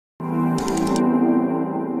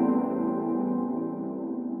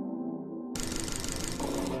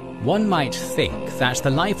One might think that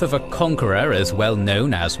the life of a conqueror as well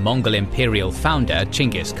known as Mongol imperial founder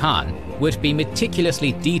Chinggis Khan would be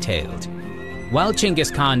meticulously detailed. While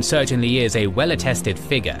Chinggis Khan certainly is a well-attested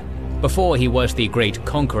figure, before he was the great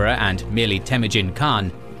conqueror and merely Temujin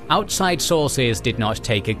Khan, outside sources did not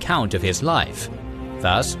take account of his life.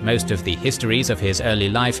 Thus, most of the histories of his early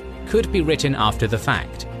life could be written after the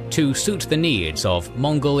fact, to suit the needs of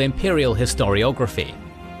Mongol imperial historiography.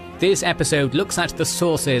 This episode looks at the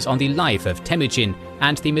sources on the life of Temujin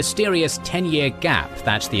and the mysterious 10-year gap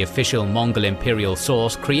that the official Mongol imperial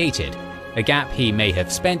source created, a gap he may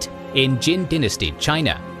have spent in Jin Dynasty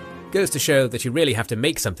China. Goes to show that you really have to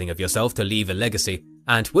make something of yourself to leave a legacy.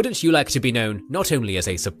 And wouldn't you like to be known not only as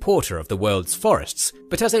a supporter of the world's forests,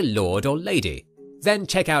 but as a lord or lady? Then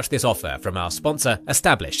check out this offer from our sponsor,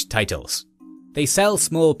 Established Titles. They sell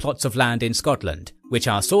small plots of land in Scotland, which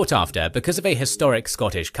are sought after because of a historic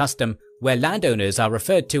Scottish custom where landowners are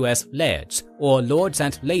referred to as lairds, or lords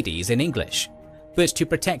and ladies in English. But to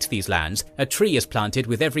protect these lands, a tree is planted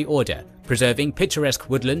with every order, preserving picturesque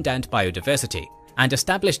woodland and biodiversity, and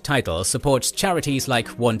Established Titles supports charities like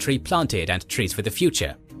One Tree Planted and Trees for the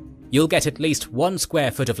Future. You'll get at least 1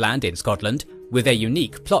 square foot of land in Scotland, with a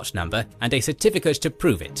unique plot number and a certificate to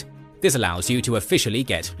prove it. This allows you to officially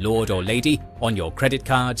get Lord or Lady on your credit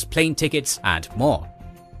cards, plane tickets, and more.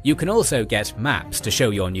 You can also get maps to show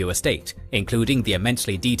your new estate, including the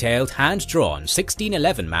immensely detailed hand-drawn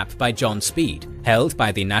 1611 map by John Speed, held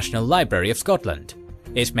by the National Library of Scotland.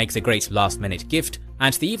 It makes a great last-minute gift,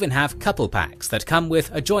 and they even have couple packs that come with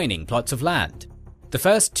adjoining plots of land. The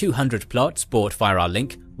first 200 plots bought via our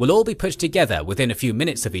link will all be put together within a few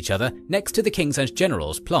minutes of each other next to the Kings and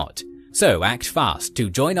Generals plot. So act fast to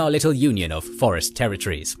join our little union of forest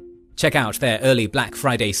territories. Check out their early Black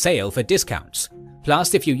Friday sale for discounts.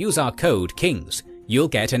 Plus, if you use our code KINGS, you'll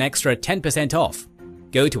get an extra 10% off.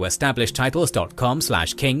 Go to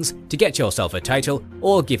establishedtitles.com/kings to get yourself a title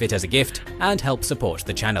or give it as a gift and help support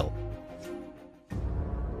the channel.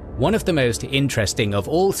 One of the most interesting of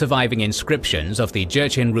all surviving inscriptions of the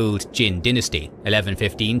Jurchen-ruled Jin dynasty,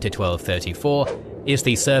 1115 to 1234, is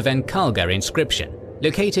the Servan Kalgar inscription,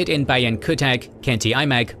 located in Bayan Kutag, Kenti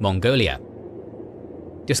Aimag, Mongolia.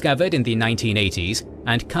 Discovered in the 1980s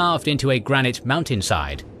and carved into a granite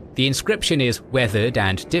mountainside, the inscription is weathered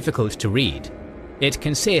and difficult to read. It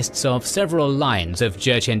consists of several lines of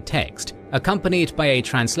Jurchen text, accompanied by a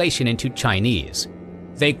translation into Chinese.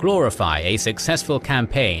 They glorify a successful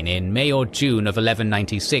campaign in May or June of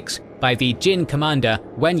 1196 by the Jin commander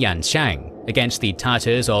Wenyan Shang against the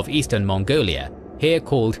Tatars of eastern Mongolia, here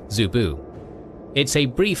called Zubu. It's a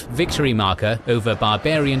brief victory marker over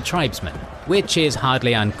barbarian tribesmen, which is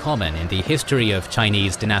hardly uncommon in the history of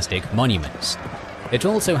Chinese dynastic monuments. It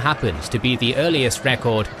also happens to be the earliest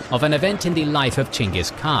record of an event in the life of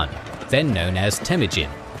Chinggis Khan, then known as Temujin.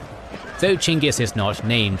 Though Chinggis is not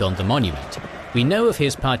named on the monument, we know of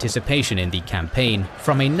his participation in the campaign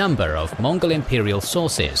from a number of Mongol imperial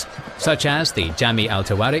sources, such as the Jami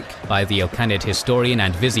al-Tawarik by the Ilkhanid historian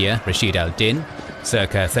and vizier Rashid al-Din,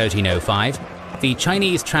 circa 1305, the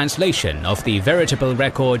Chinese translation of the veritable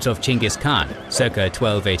records of Chinggis Khan, circa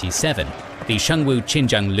 1287, the Shengwu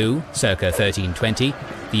Qinzheng Lu, circa 1320,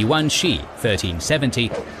 the Yuan Shi, 1370,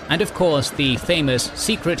 and of course the famous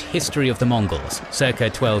Secret History of the Mongols, circa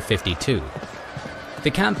 1252. The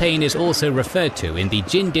campaign is also referred to in the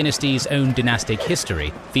Jin dynasty's own dynastic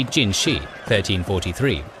history, the Jin Shi,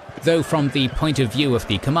 1343, though from the point of view of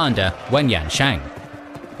the commander Wenyan Shang.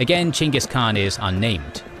 Again, Chinggis Khan is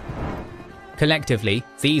unnamed. Collectively,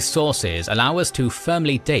 these sources allow us to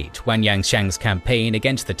firmly date Wenyan Shang's campaign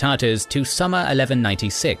against the Tatars to summer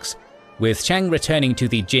 1196, with Shang returning to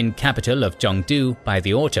the Jin capital of Zhengdu by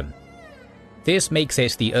the autumn. This makes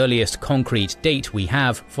it the earliest concrete date we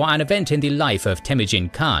have for an event in the life of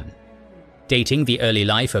Temujin Khan. Dating the early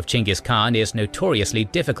life of Chinggis Khan is notoriously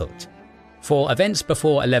difficult. For events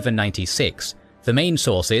before 1196, the main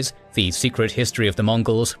sources, the Secret History of the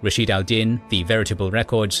Mongols, Rashid al-Din, the Veritable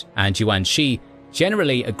Records, and Yuan Shi,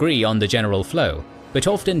 generally agree on the general flow, but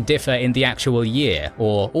often differ in the actual year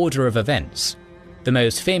or order of events. The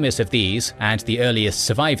most famous of these, and the earliest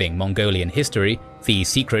surviving Mongolian history, the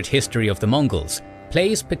Secret History of the Mongols,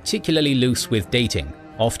 plays particularly loose with dating,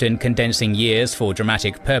 often condensing years for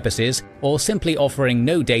dramatic purposes or simply offering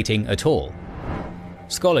no dating at all.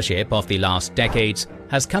 Scholarship of the last decades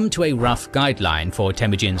has come to a rough guideline for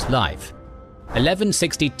Temujin's life.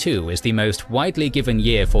 1162 is the most widely given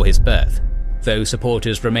year for his birth, though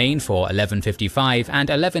supporters remain for 1155 and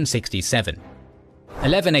 1167.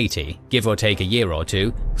 1180, give or take a year or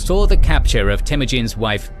two, saw the capture of Temujin's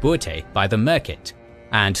wife Burte by the Merkit.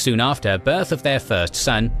 and soon after birth of their first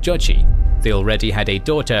son, Jochi. They already had a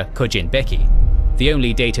daughter, Kujinbeki. The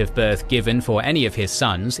only date of birth given for any of his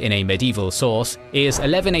sons in a medieval source is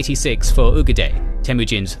 1186 for Ugade,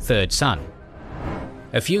 Temujin's third son.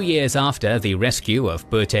 A few years after the rescue of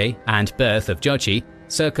Bute and birth of Jochi,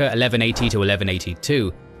 circa 1180 to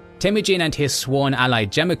 1182, Temujin and his sworn ally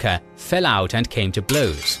Jemuka fell out and came to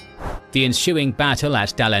blows. The ensuing battle at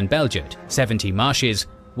Dalan Beljut, 70 Marshes,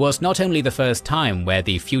 was not only the first time where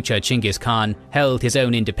the future Chinggis Khan held his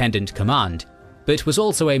own independent command, but was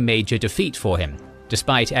also a major defeat for him,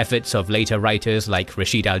 despite efforts of later writers like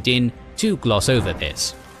Rashid al-Din to gloss over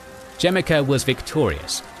this. Jemuka was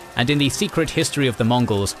victorious, and in the secret history of the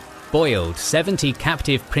Mongols, boiled 70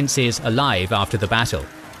 captive princes alive after the battle,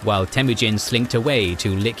 while Temujin slinked away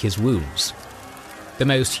to lick his wounds. The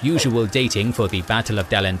most usual dating for the Battle of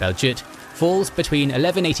Dalan Beljut falls between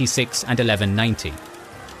 1186 and 1190.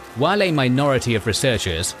 While a minority of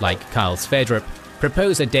researchers, like Karl Sverdrup,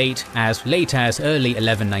 propose a date as late as early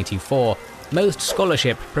 1194, most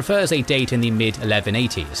scholarship prefers a date in the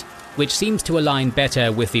mid-1180s, which seems to align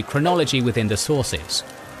better with the chronology within the sources.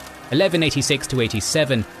 1186 to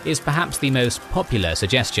 87 is perhaps the most popular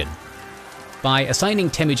suggestion. By assigning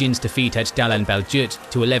Temujin's defeat at Dalan Beljut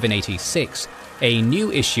to 1186, a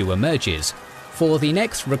new issue emerges, for the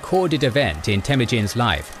next recorded event in Temujin's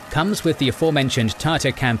life comes with the aforementioned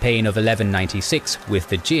Tartar campaign of 1196 with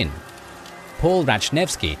the Jin. Paul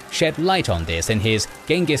Rachnevsky shed light on this in his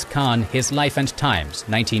Genghis Khan, His Life and Times,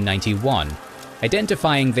 1991,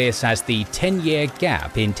 identifying this as the 10-year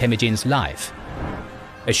gap in Temujin's life.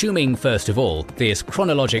 Assuming, first of all, this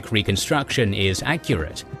chronologic reconstruction is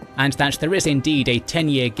accurate, and that there is indeed a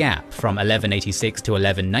 10-year gap from 1186 to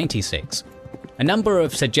 1196, a number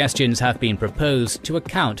of suggestions have been proposed to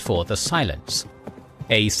account for the silence.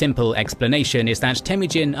 A simple explanation is that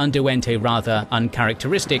Temujin underwent a rather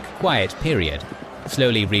uncharacteristic quiet period,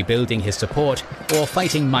 slowly rebuilding his support or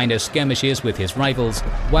fighting minor skirmishes with his rivals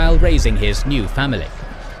while raising his new family.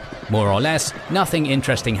 More or less, nothing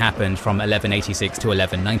interesting happened from 1186 to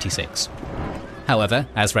 1196. However,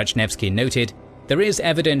 as Rachnevsky noted, there is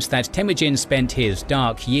evidence that Temujin spent his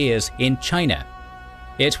dark years in China.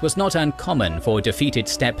 It was not uncommon for defeated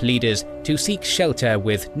steppe leaders to seek shelter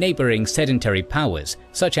with neighboring sedentary powers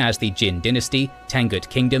such as the Jin dynasty, Tangut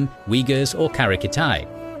kingdom, Uyghurs or Karakitai.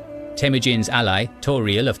 Temujin's ally,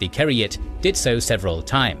 Tauriel of the Kereyit, did so several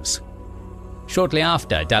times. Shortly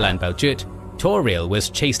after Dalan Beljut, Tauriel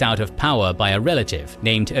was chased out of power by a relative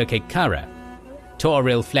named Erkekara.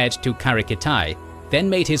 Tauriel fled to Karakitai, then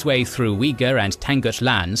made his way through Uyghur and Tangut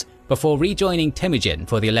lands before rejoining Temujin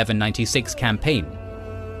for the 1196 campaign.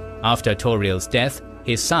 After Tauriel's death,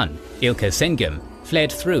 his son, Ilkha Sengum,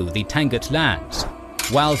 fled through the Tangut lands,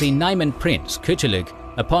 while the Naiman prince Kuchulug,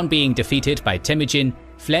 upon being defeated by Temujin,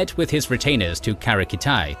 fled with his retainers to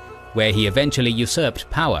Karakitai, where he eventually usurped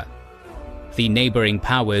power. The neighboring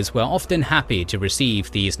powers were often happy to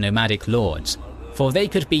receive these nomadic lords, for they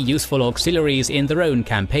could be useful auxiliaries in their own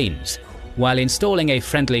campaigns, while installing a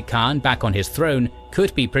friendly Khan back on his throne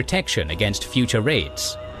could be protection against future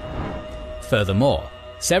raids. Furthermore,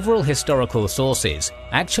 several historical sources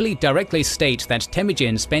actually directly state that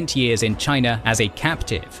Temujin spent years in China as a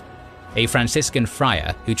captive. A Franciscan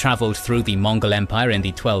friar who travelled through the Mongol Empire in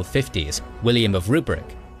the 1250s, William of Rubric,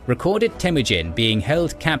 recorded Temujin being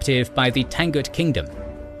held captive by the Tangut kingdom,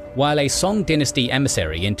 while a Song dynasty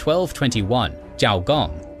emissary in 1221, Zhao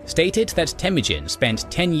Gong, stated that Temujin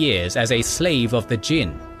spent 10 years as a slave of the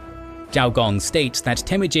Jin. Zhao Gong states that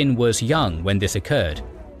Temujin was young when this occurred,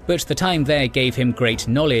 but the time there gave him great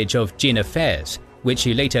knowledge of Jin affairs, which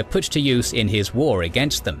he later put to use in his war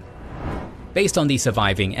against them. Based on the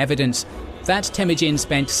surviving evidence, that Temujin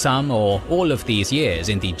spent some or all of these years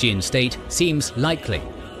in the Jin state seems likely,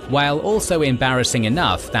 while also embarrassing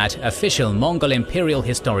enough that official Mongol imperial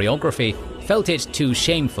historiography felt it too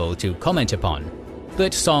shameful to comment upon.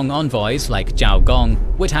 But Song envoys like Zhao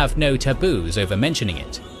Gong would have no taboos over mentioning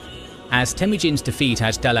it. As Temujin's defeat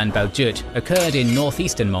at Dalan Beljut occurred in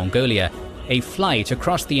northeastern Mongolia, a flight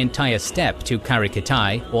across the entire steppe to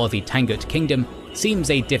Karakitai or the Tangut kingdom seems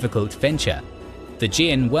a difficult venture. The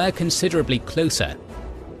Jin were considerably closer.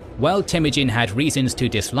 While Temujin had reasons to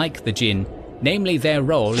dislike the Jin, namely their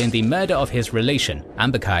role in the murder of his relation,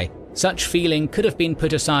 Ambakai, such feeling could have been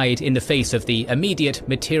put aside in the face of the immediate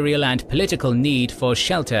material and political need for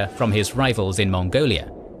shelter from his rivals in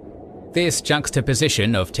Mongolia. This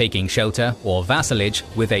juxtaposition of taking shelter or vassalage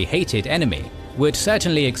with a hated enemy would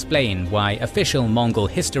certainly explain why official Mongol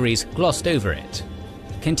histories glossed over it.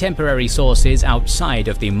 Contemporary sources outside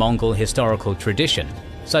of the Mongol historical tradition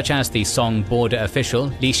such as the Song border official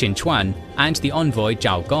Li Xinchuan and the envoy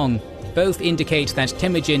Zhao Gong, both indicate that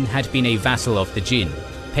Temujin had been a vassal of the Jin,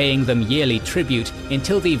 paying them yearly tribute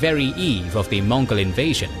until the very eve of the Mongol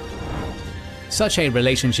invasion. Such a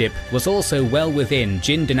relationship was also well within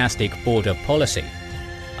Jin dynastic border policy.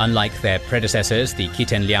 Unlike their predecessors, the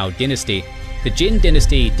Khitan Liao dynasty, the Jin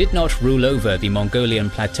dynasty did not rule over the Mongolian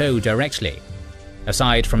plateau directly.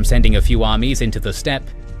 Aside from sending a few armies into the steppe,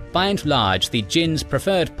 by and large the Jin's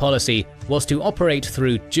preferred policy was to operate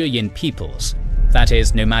through Zheyin peoples, that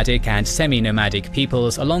is, nomadic and semi-nomadic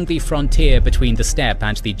peoples along the frontier between the steppe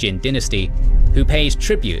and the Jin dynasty, who paid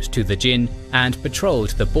tribute to the Jin and patrolled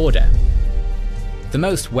the border. The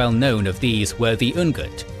most well-known of these were the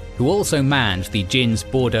Ungut, who also manned the Jin's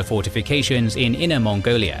border fortifications in Inner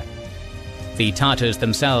Mongolia. The Tatars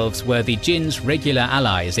themselves were the Jin's regular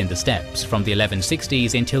allies in the steppes from the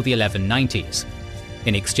 1160s until the 1190s.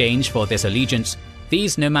 In exchange for this allegiance,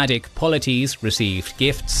 these nomadic polities received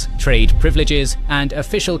gifts, trade privileges, and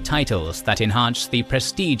official titles that enhanced the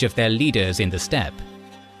prestige of their leaders in the steppe.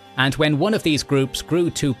 And when one of these groups grew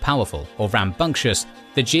too powerful or rambunctious,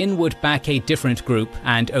 the Jin would back a different group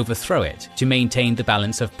and overthrow it to maintain the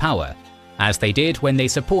balance of power, as they did when they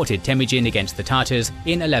supported Temujin against the Tatars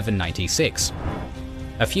in 1196.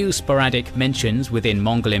 A few sporadic mentions within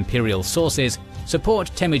Mongol imperial sources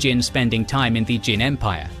support Temujin spending time in the Jin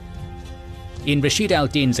Empire. In Rashid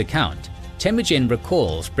al-Din's account, Temujin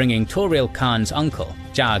recalls bringing Tauril Khan's uncle,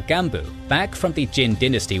 Jia Gambu, back from the Jin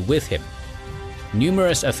dynasty with him.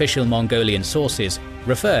 Numerous official Mongolian sources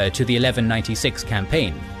refer to the 1196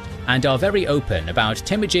 campaign, and are very open about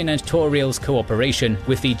Temujin and Tauril's cooperation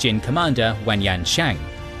with the Jin commander Wanyan Shang.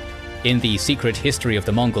 In the secret history of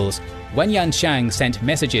the Mongols, Wanyan Shang sent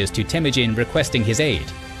messages to Temujin requesting his aid,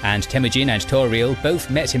 and Temujin and Tauril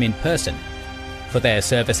both met him in person. For their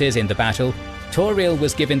services in the battle, Tauril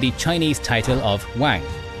was given the Chinese title of Wang,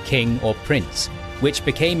 king or prince, which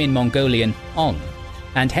became in Mongolian Ong,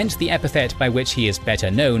 and hence the epithet by which he is better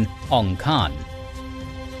known, Ong Khan.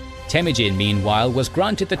 Temujin, meanwhile, was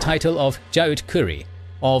granted the title of Jaut Kuri,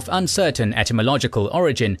 of uncertain etymological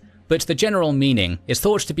origin, but the general meaning is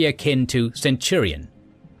thought to be akin to centurion.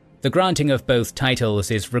 The granting of both titles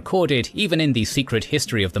is recorded even in the secret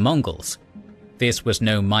history of the Mongols. This was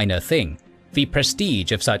no minor thing. The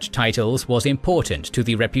prestige of such titles was important to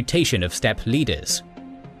the reputation of steppe leaders.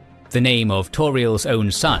 The name of Tauril's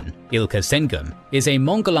own son, Ilkha Sengum, is a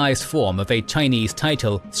Mongolized form of a Chinese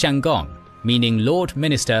title xianggong, meaning Lord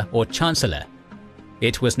Minister or Chancellor.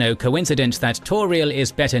 It was no coincidence that Tauril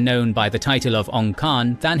is better known by the title of Ong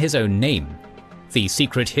Khan than his own name. The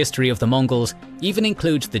secret history of the Mongols even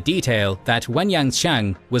includes the detail that Wanyan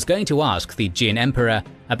Shang was going to ask the Jin Emperor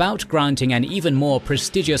about granting an even more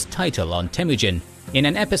prestigious title on Temujin in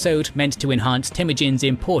an episode meant to enhance Temujin's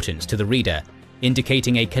importance to the reader,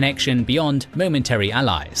 indicating a connection beyond momentary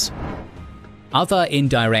allies. Other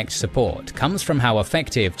indirect support comes from how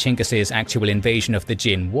effective Chinggis' actual invasion of the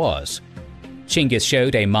Jin was. Chinggis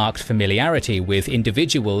showed a marked familiarity with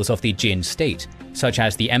individuals of the Jin state, such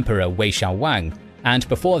as the Emperor Wei Xiaowang, and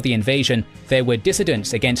before the invasion there were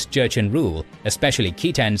dissidents against Jurchen rule, especially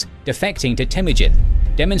Khitans, defecting to Temujin,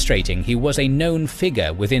 demonstrating he was a known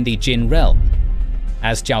figure within the Jin realm.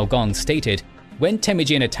 As Zhao Gong stated, when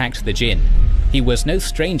Temujin attacked the Jin, he was no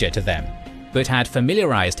stranger to them, but had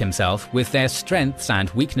familiarized himself with their strengths and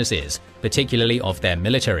weaknesses, particularly of their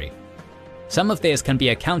military. Some of this can be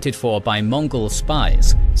accounted for by Mongol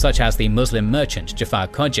spies, such as the Muslim merchant Jafar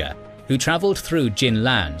Kodja, who traveled through Jin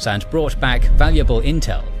lands and brought back valuable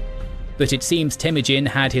intel. But it seems Temujin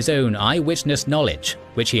had his own eyewitness knowledge,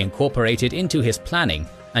 which he incorporated into his planning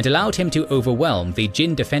and allowed him to overwhelm the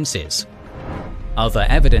Jin defenses. Other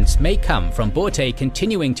evidence may come from Botei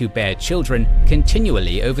continuing to bear children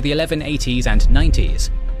continually over the 1180s and 90s.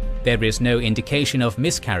 There is no indication of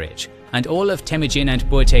miscarriage, and all of Temujin and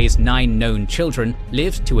Botei's 9 known children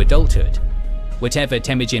lived to adulthood. Whatever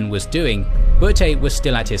Temujin was doing, Botei was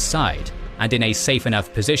still at his side, and in a safe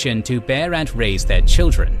enough position to bear and raise their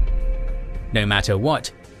children. No matter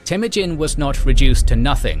what, Temujin was not reduced to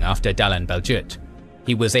nothing after Dalan Baljut.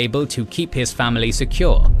 He was able to keep his family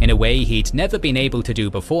secure in a way he'd never been able to do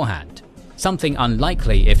beforehand, something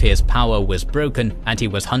unlikely if his power was broken and he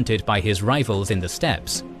was hunted by his rivals in the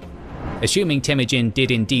steppes. Assuming Temujin did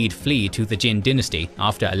indeed flee to the Jin dynasty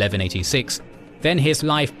after 1186, then his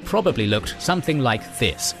life probably looked something like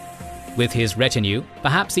this. With his retinue,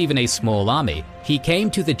 perhaps even a small army, he came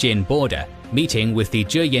to the Jin border, meeting with the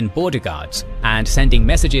Zheyin border guards and sending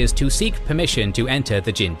messages to seek permission to enter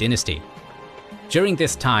the Jin dynasty. During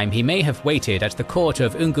this time he may have waited at the court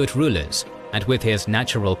of Ungut rulers, and with his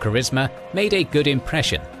natural charisma made a good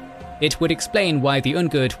impression. It would explain why the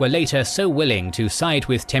Ungud were later so willing to side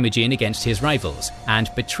with Temujin against his rivals and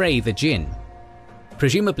betray the Jin.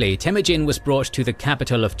 Presumably, Temujin was brought to the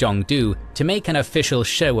capital of Zhongdu to make an official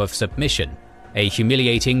show of submission, a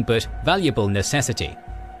humiliating but valuable necessity.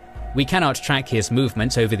 We cannot track his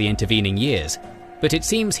movements over the intervening years, but it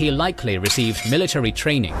seems he likely received military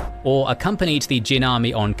training or accompanied the Jin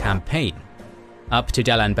army on campaign. Up to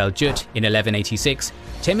Jalan Beljut in 1186,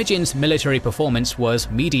 Temujin's military performance was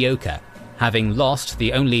mediocre, having lost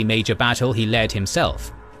the only major battle he led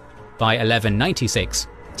himself. By 1196,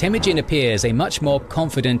 Temujin appears a much more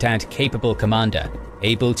confident and capable commander,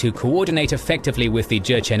 able to coordinate effectively with the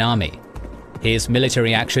Jurchen army. His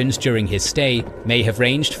military actions during his stay may have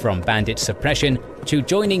ranged from bandit suppression to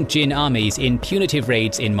joining Jin armies in punitive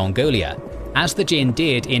raids in Mongolia, as the Jin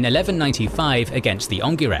did in 1195 against the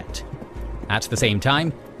Ongiret. At the same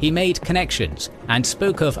time, he made connections and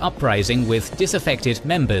spoke of uprising with disaffected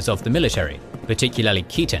members of the military, particularly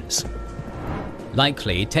Khitans.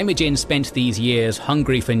 Likely, Temujin spent these years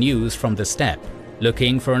hungry for news from the steppe,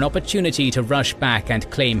 looking for an opportunity to rush back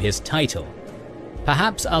and claim his title.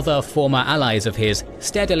 Perhaps other former allies of his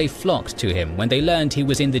steadily flocked to him when they learned he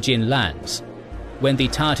was in the Jin lands. When the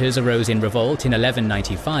Tartars arose in revolt in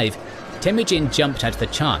 1195, Temujin jumped at the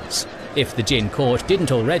chance, if the Jin court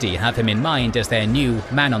didn't already have him in mind as their new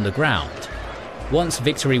man on the ground. Once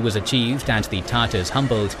victory was achieved and the Tartars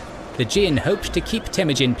humbled, the Jin hoped to keep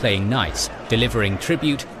Temujin playing nice, delivering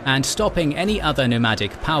tribute and stopping any other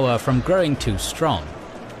nomadic power from growing too strong.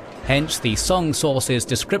 Hence the Song source's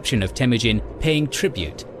description of Temujin paying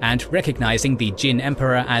tribute and recognizing the Jin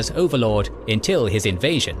emperor as overlord until his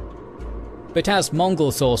invasion. But as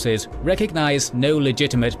Mongol sources recognize no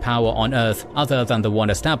legitimate power on earth other than the one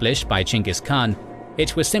established by Chinggis Khan,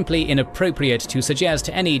 it was simply inappropriate to suggest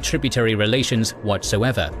any tributary relations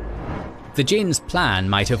whatsoever. The Jin's plan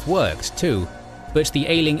might have worked too, but the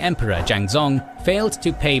ailing emperor Zhangzong failed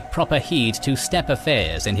to pay proper heed to steppe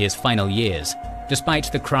affairs in his final years,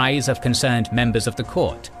 despite the cries of concerned members of the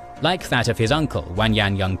court, like that of his uncle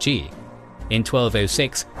Wanyan Yangji. In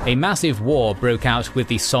 1206, a massive war broke out with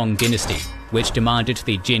the Song dynasty, which demanded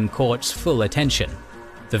the Jin court's full attention.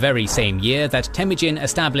 The very same year that Temujin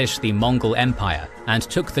established the Mongol Empire and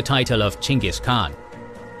took the title of Chinggis Khan.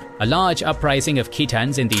 A large uprising of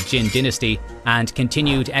Khitans in the Jin dynasty and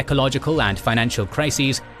continued ecological and financial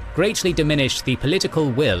crises greatly diminished the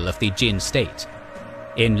political will of the Jin state.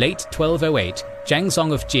 In late 1208,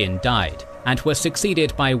 Zhangzong of Jin died and was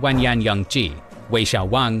succeeded by Wanyan Yangji, Wei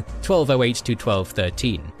Xiaowang,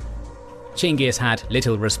 1208–1213. Chinggis had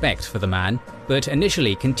little respect for the man, but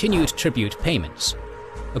initially continued tribute payments.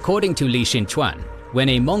 According to Li Xinchuan, when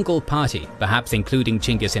a Mongol party, perhaps including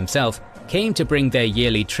Chinggis himself, came to bring their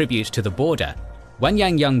yearly tribute to the border,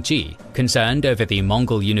 Wanyan Yangji, concerned over the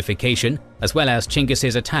Mongol unification as well as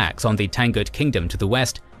Chinggis' attacks on the Tangut kingdom to the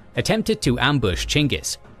west, attempted to ambush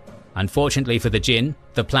Chinggis. Unfortunately for the Jin,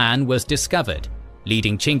 the plan was discovered,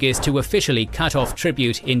 leading Chinggis to officially cut off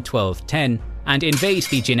tribute in 1210 and invade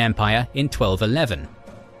the Jin Empire in 1211.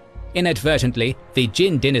 Inadvertently, the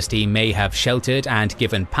Jin dynasty may have sheltered and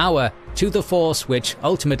given power to the force which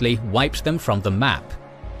ultimately wiped them from the map.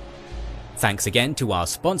 Thanks again to our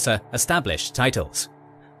sponsor, Established Titles.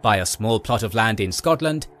 Buy a small plot of land in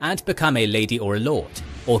Scotland and become a lady or a lord,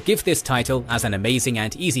 or give this title as an amazing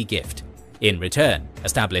and easy gift. In return,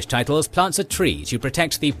 Established Titles plants a tree to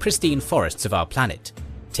protect the pristine forests of our planet.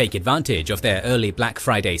 Take advantage of their early Black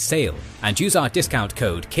Friday sale and use our discount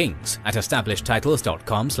code KINGS at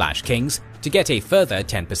establishedtitles.com/kings to get a further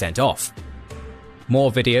 10% off.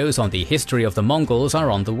 More videos on the history of the Mongols are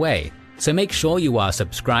on the way, so make sure you are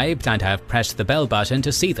subscribed and have pressed the bell button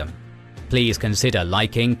to see them. Please consider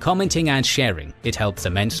liking, commenting and sharing, it helps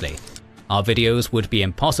immensely. Our videos would be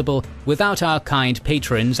impossible without our kind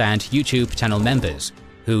patrons and YouTube channel members,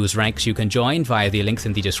 whose ranks you can join via the links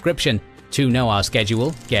in the description to know our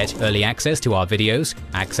schedule, get early access to our videos,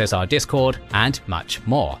 access our Discord, and much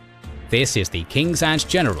more. This is the Kings and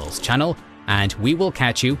Generals channel, and we will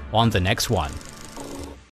catch you on the next one.